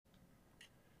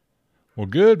Well,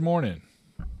 good morning.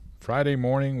 Friday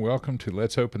morning. Welcome to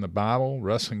Let's Open the Bible.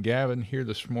 Russel and Gavin here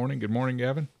this morning. Good morning,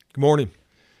 Gavin. Good morning.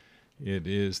 It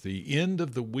is the end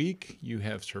of the week. You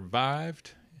have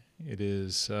survived. It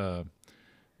is a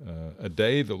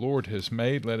day the Lord has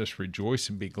made. Let us rejoice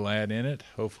and be glad in it.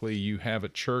 Hopefully you have a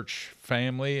church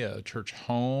family, a church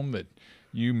home that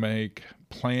you make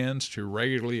plans to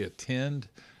regularly attend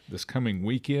this coming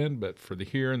weekend. But for the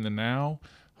here and the now,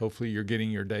 hopefully you're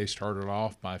getting your day started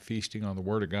off by feasting on the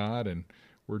Word of God, and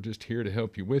we're just here to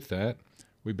help you with that.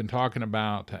 We've been talking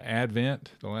about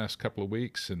Advent the last couple of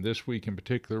weeks, and this week in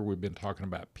particular, we've been talking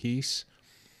about peace.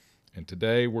 And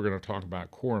today we're going to talk about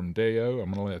Coram Deo.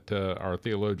 I'm going to let our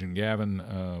theologian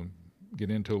Gavin get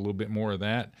into a little bit more of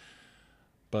that.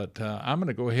 But I'm going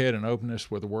to go ahead and open this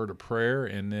with a word of prayer,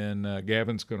 and then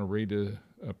Gavin's going to read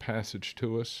a passage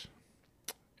to us.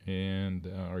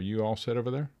 And are you all set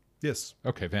over there? Yes.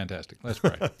 Okay, fantastic. Let's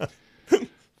pray.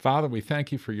 Father, we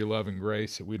thank you for your love and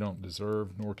grace that we don't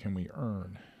deserve, nor can we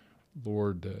earn.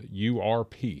 Lord, you are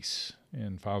peace.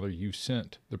 And Father, you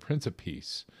sent the Prince of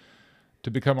Peace to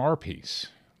become our peace,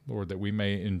 Lord, that we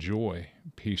may enjoy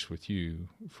peace with you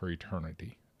for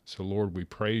eternity. So, Lord, we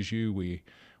praise you. We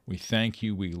thank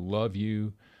you. We love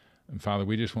you. And Father,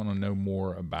 we just want to know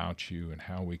more about you and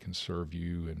how we can serve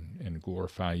you and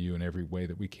glorify you in every way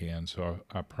that we can. So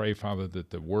I pray, Father,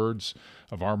 that the words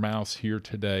of our mouths here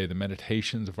today, the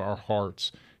meditations of our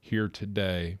hearts here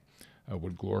today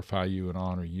would glorify you and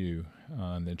honor you,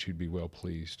 and that you'd be well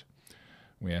pleased.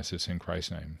 We ask this in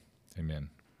Christ's name. Amen.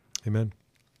 Amen.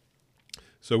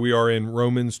 So we are in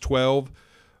Romans 12,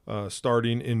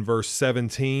 starting in verse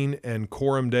 17, and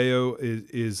Coram Deo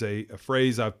is a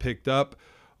phrase I've picked up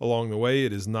along the way.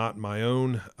 It is not my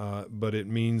own, but it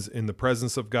means in the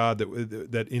presence of God,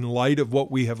 that in light of what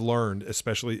we have learned,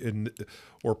 especially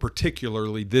or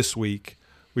particularly this week,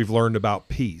 we've learned about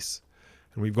peace,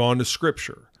 and we've gone to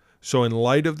Scripture. So in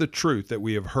light of the truth that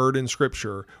we have heard in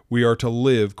Scripture, we are to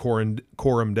live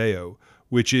Coram Deo,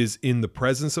 which is in the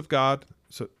presence of God,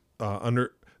 so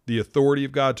under the authority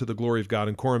of God to the glory of God.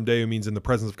 And Coram Deo means in the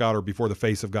presence of God or before the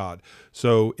face of God.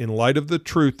 So in light of the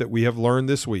truth that we have learned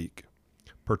this week,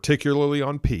 particularly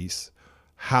on peace,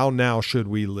 how now should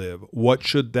we live? What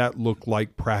should that look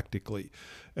like practically?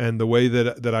 And the way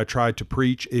that I try to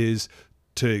preach is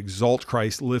to exalt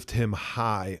Christ, lift him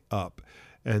high up.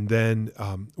 And then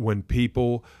when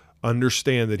people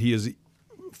understand that he is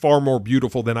far more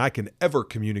beautiful than I can ever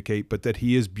communicate, but that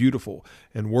he is beautiful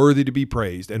and worthy to be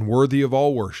praised and worthy of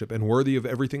all worship and worthy of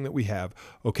everything that we have.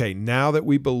 Okay, now that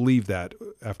we believe that,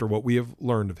 after what we have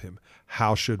learned of him,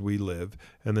 how should we live?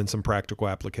 And then some practical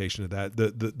application of that.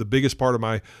 The biggest part of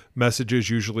my messages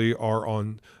usually are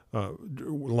on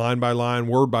line by line,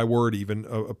 word by word even,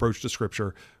 approach to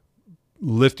Scripture,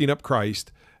 lifting up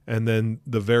Christ. And then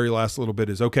the very last little bit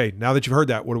is, okay, now that you've heard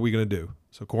that, what are we going to do?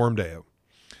 So Coram Deo.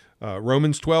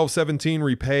 Romans 12:17,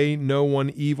 repay no one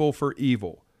evil for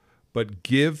evil, but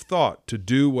give thought to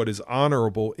do what is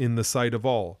honorable in the sight of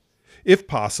all. If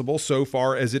possible, so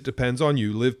far as it depends on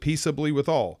you, live peaceably with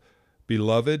all.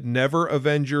 Beloved, never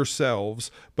avenge yourselves,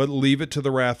 but leave it to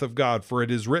the wrath of God, for it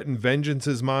is written, vengeance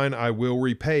is mine, I will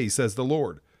repay, says the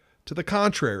Lord. To the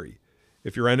contrary,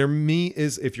 if your enemy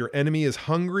is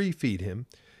hungry, feed him.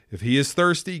 If he is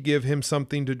thirsty, give him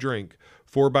something to drink.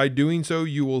 For by doing so,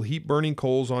 you will heap burning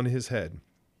coals on his head.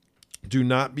 Do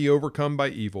not be overcome by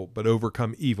evil, but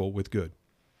overcome evil with good.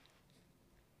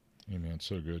 Amen.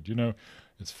 So good. You know,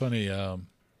 it's funny.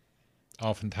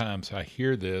 Oftentimes I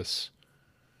hear this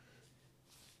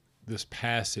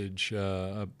passage,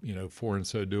 for in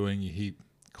so doing, you heap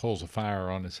coals of fire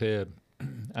on his head.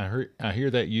 I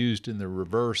hear that used in the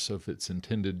reverse of its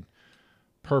intended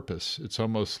purpose. It's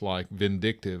almost like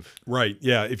vindictive. Right.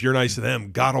 Yeah. If you're nice to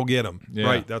them, God will get them. Yeah.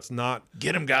 Right. That's not.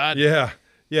 Get him, God. Yeah.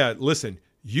 Yeah. Listen,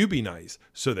 you be nice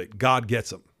so that God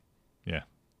gets them. Yeah.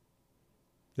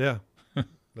 Yeah.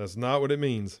 That's not what it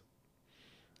means.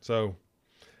 So,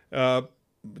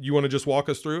 you want to just walk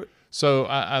us through it? So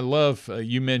I love,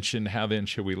 you mentioned How Then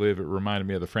Shall We Live. It reminded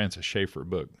me of the Francis Schaeffer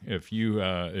book. If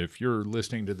you're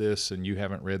listening to this and you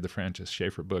haven't read the Francis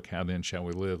Schaeffer book, How Then Shall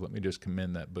We Live, let me just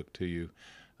commend that book to you.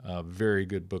 Very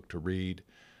good book to read.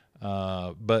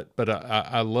 But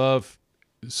I love,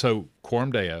 so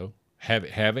Coram Deo,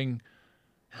 having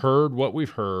heard what we've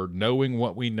heard, knowing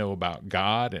what we know about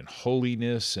God and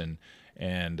holiness and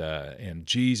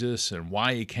Jesus and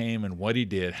why he came and what he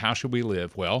did, how should we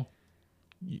live? Well,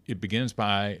 it begins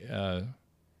by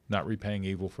not repaying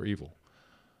evil for evil.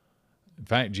 In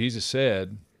fact, Jesus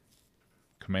said,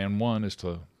 command 1 is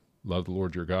to love the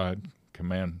Lord your God.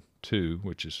 Command 2,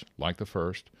 which is like the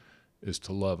first, is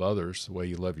to love others the way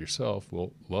you love yourself.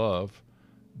 Well, love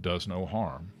does no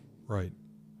harm. Right.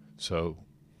 So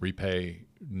repay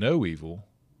no evil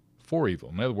for evil.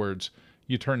 In other words,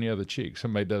 you turn the other cheek.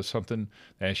 Somebody does something,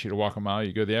 they ask you to walk a mile,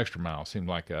 you go the extra mile. Seemed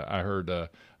like I heard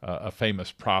a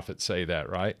famous prophet say that,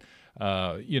 right?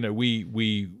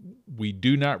 We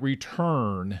do not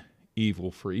return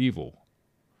evil for evil.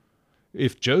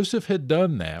 If Joseph had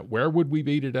done that, where would we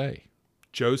be today?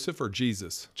 Joseph or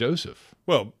Jesus? Joseph.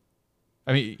 Well,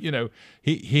 I mean,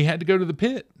 he had to go to the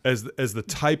pit. As the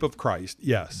type of Christ,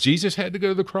 yes. Jesus had to go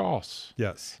to the cross.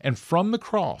 Yes. And from the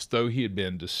cross, though he had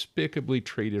been despicably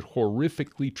treated,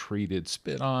 horrifically treated,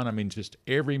 spit on, I mean, just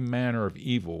every manner of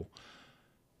evil,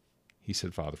 he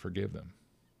said, Father, forgive them.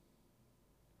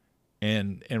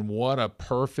 And what a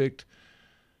perfect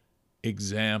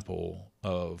example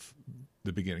of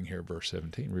the beginning here, verse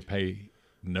 17. Repay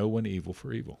no one evil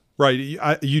for evil. Right.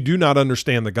 You do not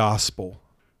understand the gospel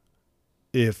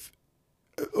if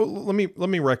let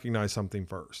me recognize something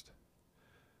first.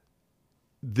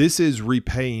 This is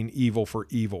repaying evil for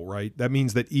evil, right? That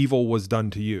means that evil was done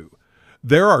to you.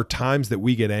 There are times that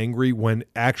we get angry when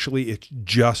actually it's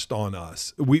just on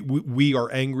us. We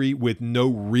are angry with no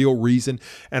real reason.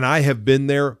 And I have been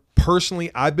there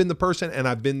personally. I've been the person, and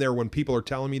I've been there when people are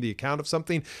telling me the account of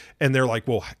something and they're like,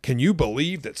 well, can you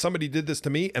believe that somebody did this to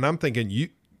me? And I'm thinking,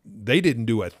 they didn't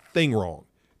do a thing wrong.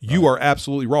 You are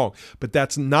absolutely wrong. But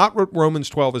that's not what Romans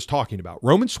 12 is talking about.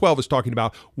 Romans 12 is talking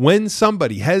about when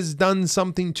somebody has done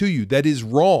something to you that is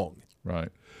wrong. Right.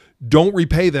 Don't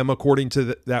repay them according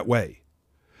to that way.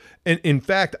 And in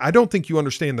fact, I don't think you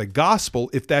understand the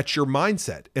gospel if that's your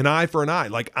mindset. An eye for an eye.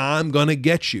 Like, I'm going to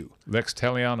get you. Lex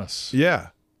talionis. Yeah.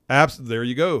 There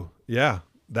you go. Yeah.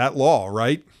 That law,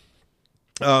 right?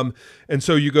 And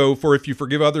so you go, for if you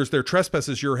forgive others their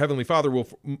trespasses, your heavenly Father will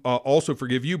also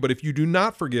forgive you. But if you do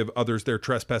not forgive others their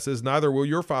trespasses, neither will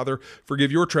your Father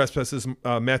forgive your trespasses,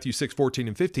 Matthew 6:14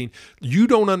 and 15. You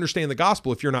don't understand the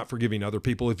gospel if you're not forgiving other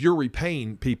people, if you're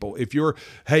repaying people, if you're,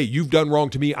 hey, you've done wrong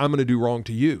to me, I'm going to do wrong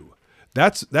to you.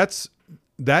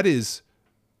 That is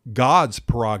God's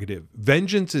prerogative.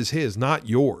 Vengeance is his, not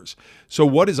yours. So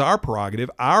what is our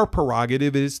prerogative? Our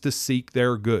prerogative is to seek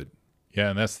their good.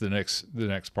 Yeah, and that's the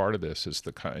next part of this is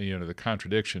the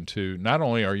contradiction to not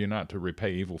only are you not to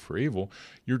repay evil for evil,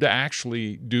 you're to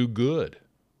actually do good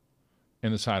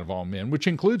in the sight of all men, which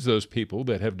includes those people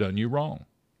that have done you wrong.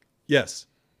 Yes,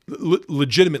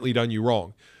 legitimately done you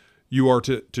wrong. You are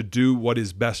to do what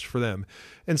is best for them.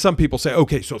 And some people say,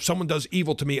 okay, so if someone does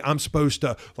evil to me, I'm supposed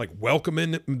to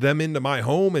welcome them into my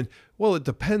home. And well, it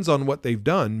depends on what they've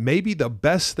done. Maybe the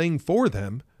best thing for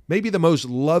them, maybe the most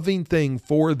loving thing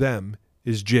for them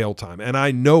is jail time. And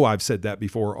I know I've said that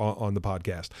before on the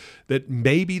podcast, that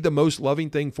maybe the most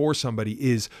loving thing for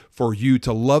somebody is for you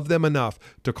to love them enough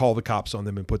to call the cops on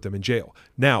them and put them in jail.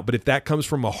 Now, but if that comes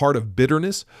from a heart of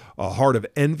bitterness, a heart of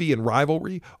envy and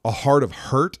rivalry, a heart of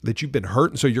hurt that you've been hurt,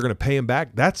 and so you're going to pay them back,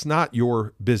 that's not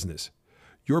your business.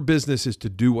 Your business is to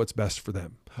do what's best for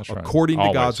them, according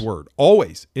to God's word,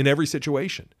 always, in every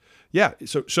situation. Yeah.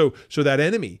 So that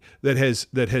enemy that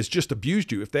has just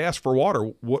abused you, if they ask for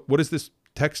water, what does this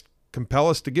text compel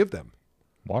us to give them?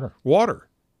 Water.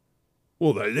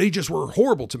 Well, they just were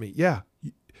horrible to me. Yeah.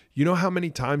 You know how many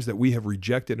times that we have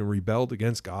rejected and rebelled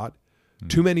against God?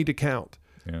 Too many to count.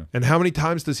 Yeah. And how many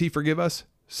times does he forgive us?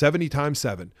 70 times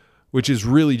 7, which is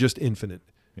really just infinite.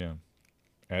 Yeah.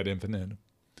 Ad infinitum.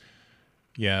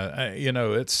 Yeah.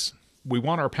 We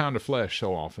want our pound of flesh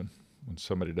so often when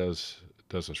somebody does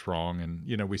us wrong.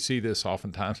 And, we see this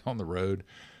oftentimes on the road.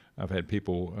 I've had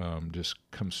people just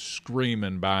come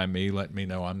screaming by me, letting me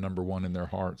know I'm number one in their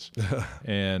hearts.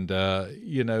 And,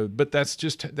 but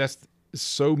that's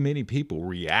so many people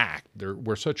react.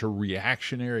 We're such a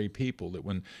reactionary people that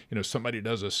when, somebody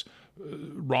does us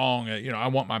wrong, I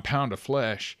want my pound of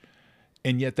flesh.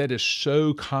 And yet that is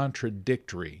so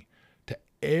contradictory to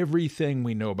everything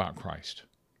we know about Christ.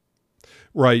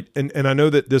 Right. And I know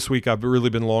that this week I've really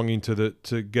been longing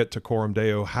to get to Coram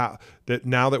Deo, that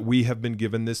now that we have been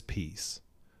given this peace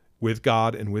with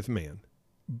God and with man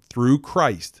through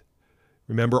Christ,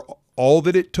 remember all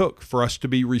that it took for us to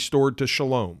be restored to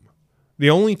shalom. The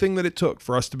only thing that it took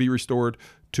for us to be restored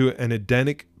to an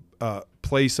Edenic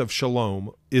place of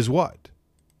shalom is what?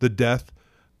 The death,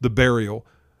 the burial,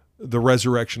 the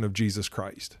resurrection of Jesus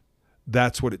Christ.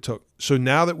 That's what it took. So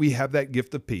now that we have that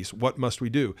gift of peace, what must we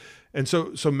do? And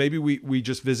so maybe we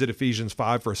just visit Ephesians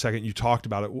 5 for a second. You talked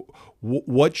about it.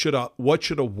 What should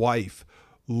a wife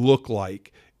look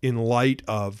like in light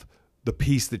of the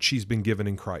peace that she's been given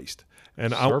in Christ?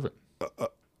 And servant.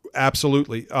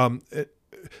 Absolutely.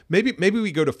 maybe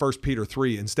we go to 1 Peter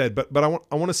 3 instead. But I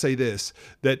want to say this,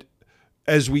 that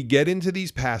as we get into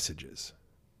these passages,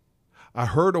 I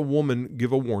heard a woman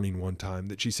give a warning one time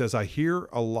that she says, I hear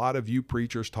a lot of you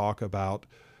preachers talk about,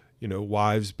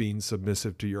 wives being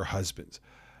submissive to your husbands,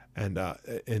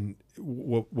 and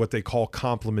what they call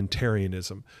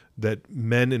complementarianism, that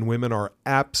men and women are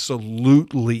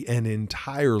absolutely and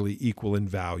entirely equal in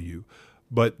value,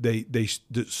 but they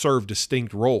serve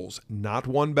distinct roles, not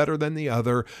one better than the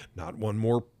other, not one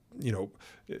more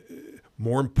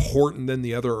important than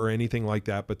the other or anything like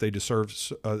that, but they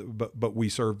deserve, but we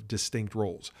serve distinct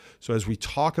roles. So as we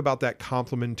talk about that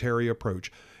complementary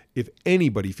approach, if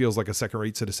anybody feels like a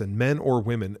second-rate citizen, men or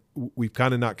women, we've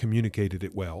kind of not communicated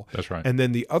it well. That's right. And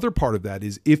then the other part of that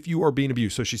is if you are being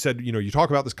abused. So she said, you talk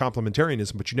about this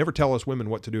complementarianism, but you never tell us women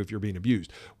what to do if you're being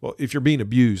abused. Well, if you're being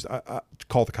abused,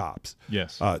 call the cops.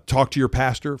 Yes. Talk to your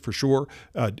pastor for sure.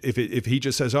 If he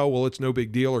just says, oh, well, it's no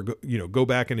big deal, or go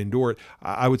back and endure it,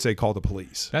 I would say call the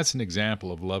police. That's an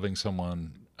example of loving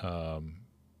someone,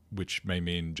 which may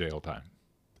mean jail time.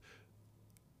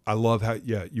 I love how,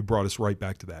 you brought us right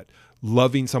back to that.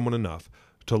 Loving someone enough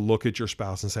to look at your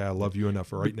spouse and say, I love you enough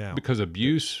for right now. Because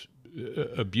abuse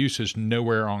is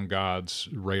nowhere on God's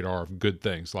radar of good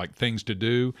things, like things to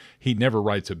do. He never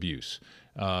writes abuse.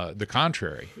 The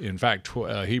contrary. In fact,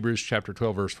 Hebrews chapter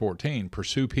 12, verse 14,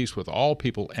 pursue peace with all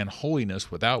people and holiness,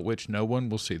 without which no one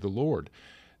will see the Lord.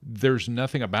 There's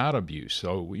nothing about abuse.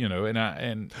 So,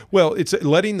 well, it's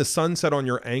letting the sun set on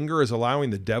your anger is allowing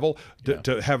the devil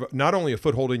to have not only a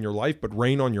foothold in your life, but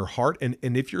reign on your heart. And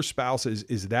if your spouse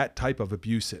is that type of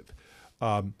abusive,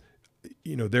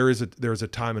 there is a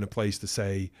time and a place to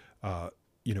say,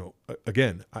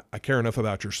 again, I care enough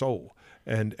about your soul,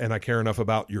 and I care enough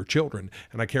about your children,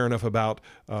 and I care enough about,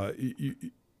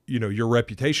 your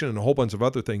reputation and a whole bunch of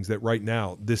other things, that right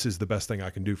now this is the best thing I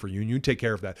can do for you, and you take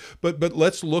care of that. But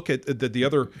let's look at the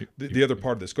other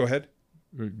part of this. Go ahead.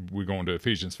 We're going to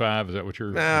Ephesians 5. Is that what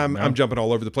you're? I'm jumping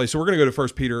all over the place. So we're going to go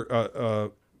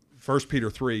to 1 Peter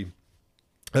 3.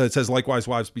 It says, likewise,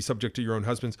 wives, be subject to your own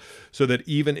husbands, so that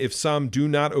even if some do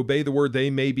not obey the word, they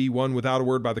may be won without a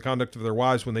word by the conduct of their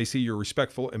wives when they see your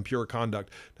respectful and pure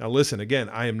conduct. Now, listen, again,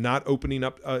 I am not opening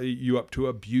up you up to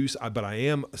abuse, but I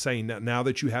am saying that now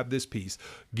that you have this peace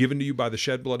given to you by the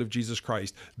shed blood of Jesus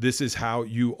Christ, this is how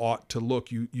you ought to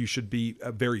look. You should be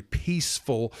very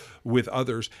peaceful with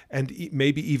others, and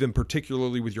maybe even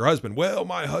particularly with your husband. Well,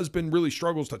 my husband really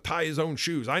struggles to tie his own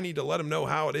shoes. I need to let him know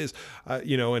how it is,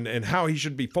 and how he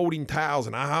should be folding towels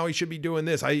and how he should be doing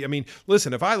this. I mean,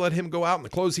 listen, if I let him go out in the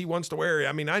clothes he wants to wear,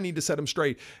 I need to set him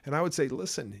straight. And I would say,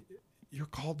 listen, you're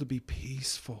called to be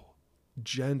peaceful,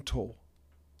 gentle,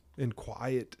 and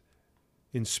quiet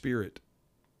in spirit,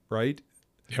 right?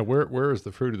 Yeah. Where is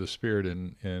the fruit of the Spirit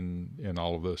in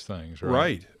all of those things?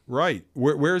 Right. Right.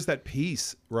 Where is that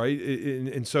peace? Right.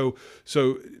 And so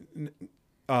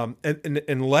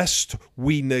lest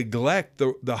we neglect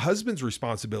the husband's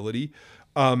responsibility,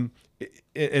 and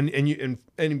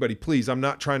anybody, please, I'm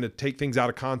not trying to take things out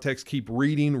of context. Keep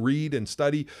read and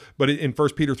study. But in 1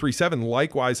 Peter 3:7,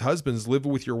 likewise, husbands, live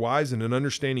with your wives in an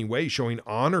understanding way, showing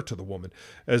honor to the woman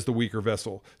as the weaker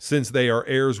vessel, since they are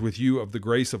heirs with you of the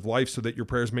grace of life, so that your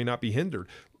prayers may not be hindered.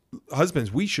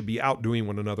 Husbands, we should be outdoing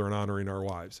one another and honoring our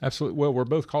wives. Absolutely. Well, we're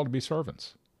both called to be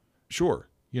servants. Sure.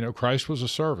 Christ was a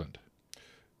servant.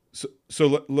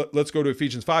 So let's go to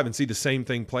Ephesians 5 and see the same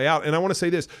thing play out. And I want to say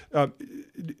this: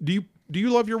 do you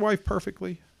love your wife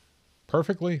perfectly?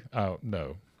 Perfectly? Oh,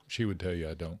 no. She would tell you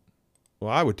I don't. Well,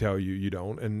 I would tell you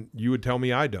don't, and you would tell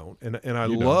me I don't. And I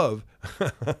love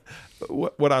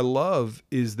what I love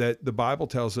is that the Bible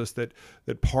tells us that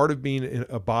part of being in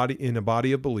a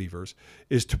body of believers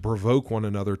is to provoke one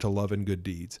another to love and good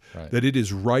deeds. Right. That it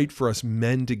is right for us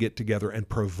men to get together and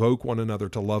provoke one another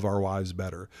to love our wives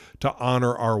better, to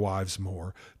honor our wives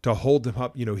more, to hold them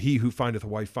up. He who findeth a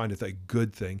wife findeth a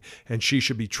good thing, and she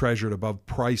should be treasured above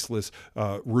priceless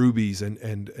rubies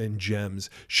and gems.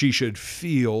 She should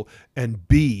feel and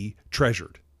be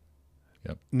treasured.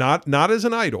 Yep. Not as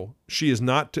an idol. She is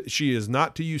not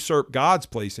to usurp God's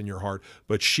place in your heart,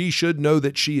 but she should know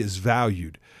that she is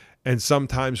valued. And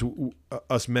sometimes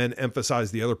us men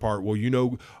emphasize the other part.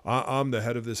 Well, I'm the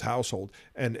head of this household,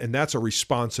 and that's a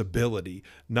responsibility,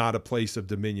 not a place of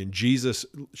dominion. Jesus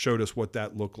showed us what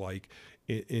that looked like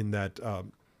in that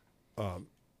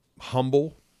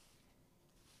humble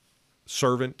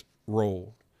servant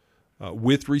role,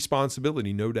 with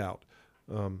responsibility, no doubt.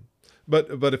 But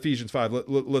Ephesians 5,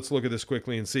 let's look at this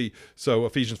quickly and see. So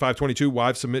Ephesians 5:22,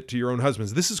 wives, submit to your own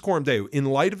husbands. This is Coram Deo. In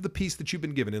light of the peace that you've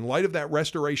been given, in light of that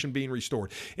restoration being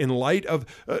restored, in light of,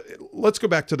 let's go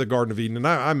back to the Garden of Eden. And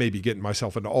I may be getting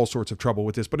myself into all sorts of trouble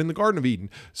with this, but in the Garden of Eden,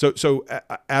 so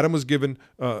Adam was given,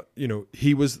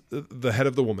 he was the head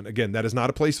of the woman. Again, that is not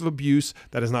a place of abuse.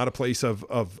 That is not a place of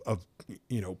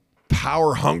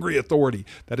power-hungry authority.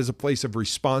 That is a place of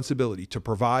responsibility to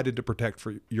provide and to protect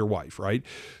for your wife, right?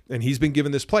 And he's been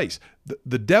given this place.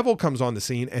 The devil comes on the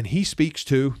scene and he speaks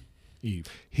to Eve.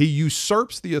 He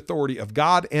usurps the authority of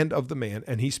God and of the man,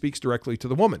 and he speaks directly to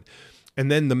the woman. And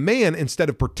then the man, instead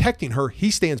of protecting her,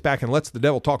 he stands back and lets the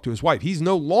devil talk to his wife. He's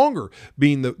no longer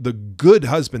being the good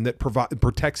husband that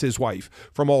protects his wife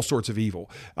from all sorts of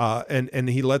evil. And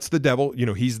he lets the devil,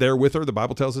 he's there with her. The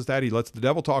Bible tells us that. He lets the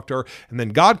devil talk to her. And then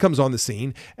God comes on the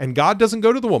scene, and God doesn't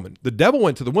go to the woman. The devil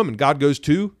went to the woman. God goes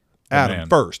to Adam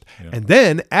first. Yeah. And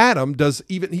then Adam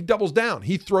he doubles down.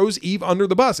 He throws Eve under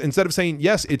the bus. Instead of saying,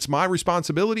 yes, it's my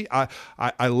responsibility. I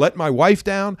let my wife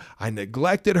down. I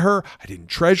neglected her. I didn't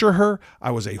treasure her.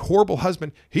 I was a horrible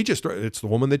husband. It's the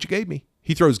woman that you gave me.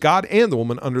 He throws God and the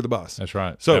woman under the bus. That's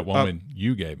right. So that woman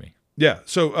you gave me. Yeah.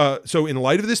 So in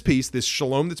light of this peace, this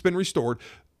shalom that's been restored,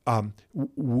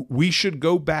 we should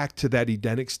go back to that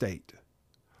Edenic state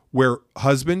where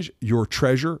husbands, your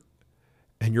treasure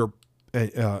and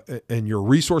your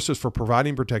resources for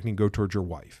providing and protecting go towards your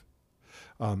wife.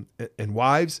 And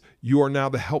wives, you are now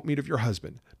the helpmeet of your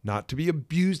husband, not to be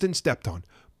abused and stepped on,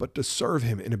 but to serve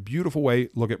him in a beautiful way.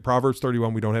 Look at Proverbs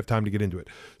 31. We don't have time to get into it.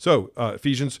 So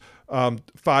Ephesians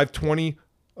 5:20.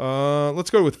 Let's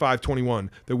go with 5:21,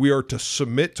 that we are to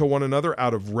submit to one another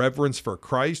out of reverence for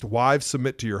Christ. Wives,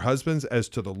 submit to your husbands as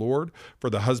to the Lord, for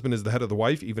the husband is the head of the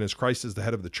wife, even as Christ is the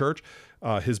head of the church,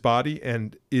 his body,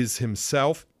 and is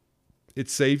himself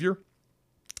its Savior.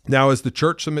 Now, as the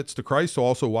church submits to Christ, so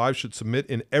also wives should submit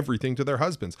in everything to their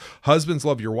husbands. Husbands,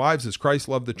 love your wives as Christ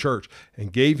loved the church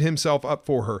and gave himself up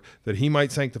for her, that he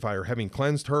might sanctify her, having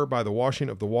cleansed her by the washing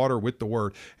of the water with the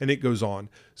word. And it goes on.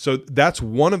 So that's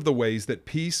one of the ways that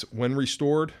peace, when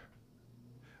restored,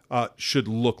 should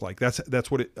look like.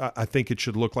 That's what I think it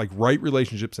should look like. Right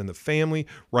relationships in the family,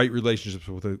 right relationships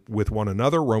with one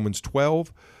another. Romans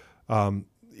 12.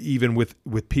 Even with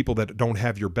people that don't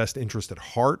have your best interest at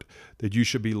heart, that you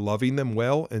should be loving them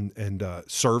well and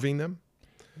serving them.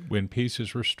 When peace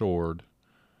is restored,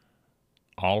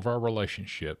 all of our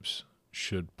relationships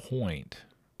should point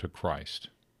to Christ.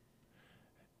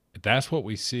 That's what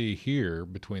we see here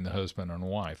between the husband and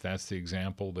wife. That's the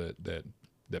example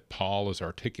that Paul is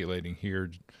articulating here,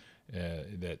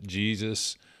 that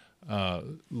Jesus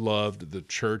loved the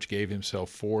church, gave himself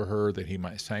for her, that he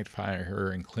might sanctify her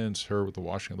and cleanse her with the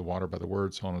washing of the water by the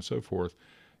word, so on and so forth.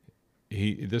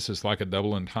 This is like a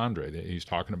double entendre. He's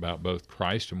talking about both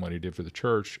Christ and what he did for the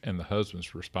church, and the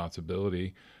husband's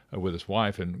responsibility with his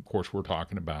wife. And of course, we're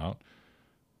talking about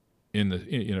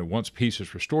once peace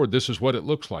is restored, this is what it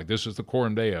looks like. This is the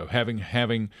Coram Deo,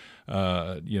 having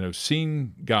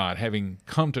seen God, having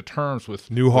come to terms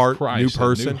with new heart, Christ, new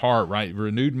person, new heart, right,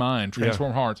 renewed mind,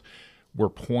 transformed hearts. We're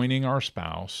pointing our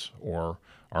spouse or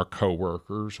our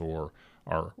coworkers or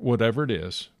whatever it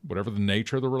is, whatever the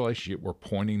nature of the relationship, we're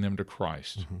pointing them to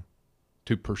Christ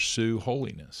to pursue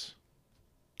holiness.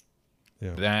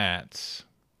 Yeah. That's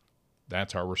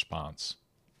our response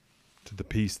to the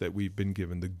peace that we've been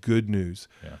given, the good news.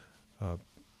 Yeah.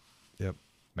 Yep.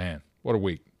 Man, what a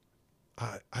week.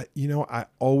 I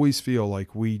always feel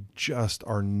like we just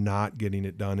are not getting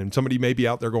it done. And somebody may be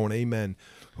out there going, amen.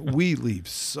 We leave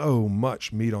so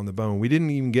much meat on the bone. We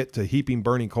didn't even get to heaping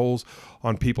burning coals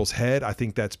on people's head. I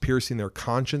think that's piercing their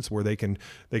conscience, where they can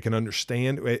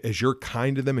understand, as you're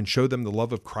kind to them and show them the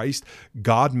love of Christ,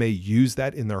 God may use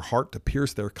that in their heart to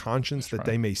pierce their conscience, that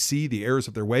they may see the errors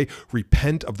of their way,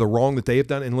 repent of the wrong that they have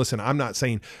done. And listen, I'm not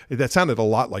saying that sounded a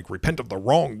lot like repent of the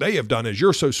wrong they have done as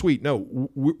you're so sweet.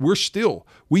 No, we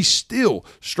still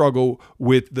struggle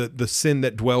with the sin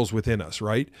that dwells within us,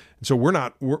 right? And so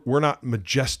we're not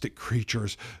majestic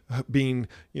creatures being,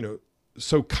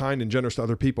 so kind and generous to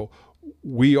other people.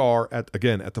 We are at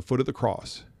the foot of the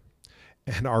cross,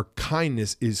 and our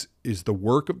kindness is the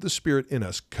work of the Spirit in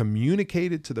us,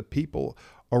 communicated to the people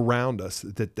around us,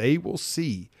 that they will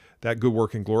see that good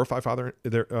work and glorify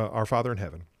our Father in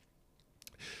heaven.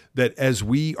 That as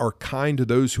we are kind to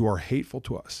those who are hateful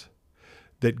to us,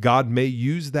 that God may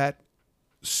use that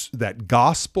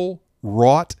gospel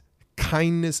wrought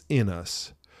kindness in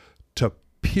us to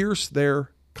pierce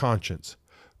their conscience,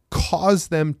 cause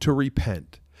them to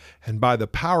repent, and by the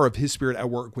power of his Spirit at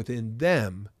work within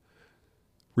them,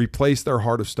 replace their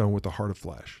heart of stone with the heart of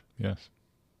flesh. Yes.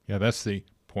 Yeah, that's the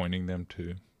pointing them to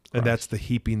Christ. And that's the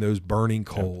heaping those burning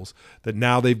coals that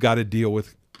now they've got to deal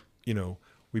with.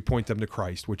 We point them to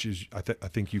Christ, which is I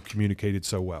think you communicated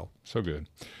so well. So good.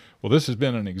 Well, this has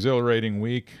been an exhilarating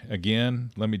week.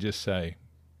 Again, let me just say,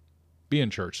 be in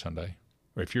church Sunday.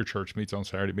 Or if your church meets on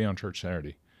Saturday, be on church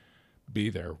Saturday. Be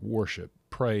there, worship,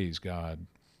 praise God,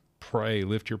 pray,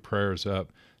 lift your prayers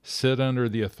up, sit under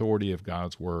the authority of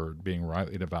God's word, being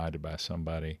rightly divided by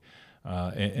somebody,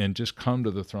 and just come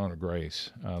to the throne of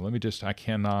grace. I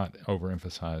cannot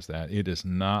overemphasize that. It is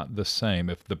not the same.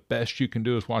 If the best you can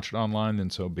do is watch it online, then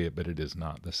so be it, but it is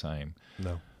not the same.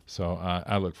 No. So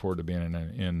I look forward to being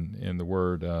in the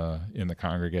Word, in the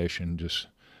congregation, just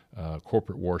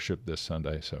corporate worship this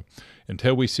Sunday. So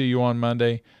until we see you on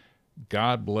Monday,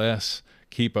 God bless.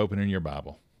 Keep opening your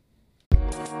Bible.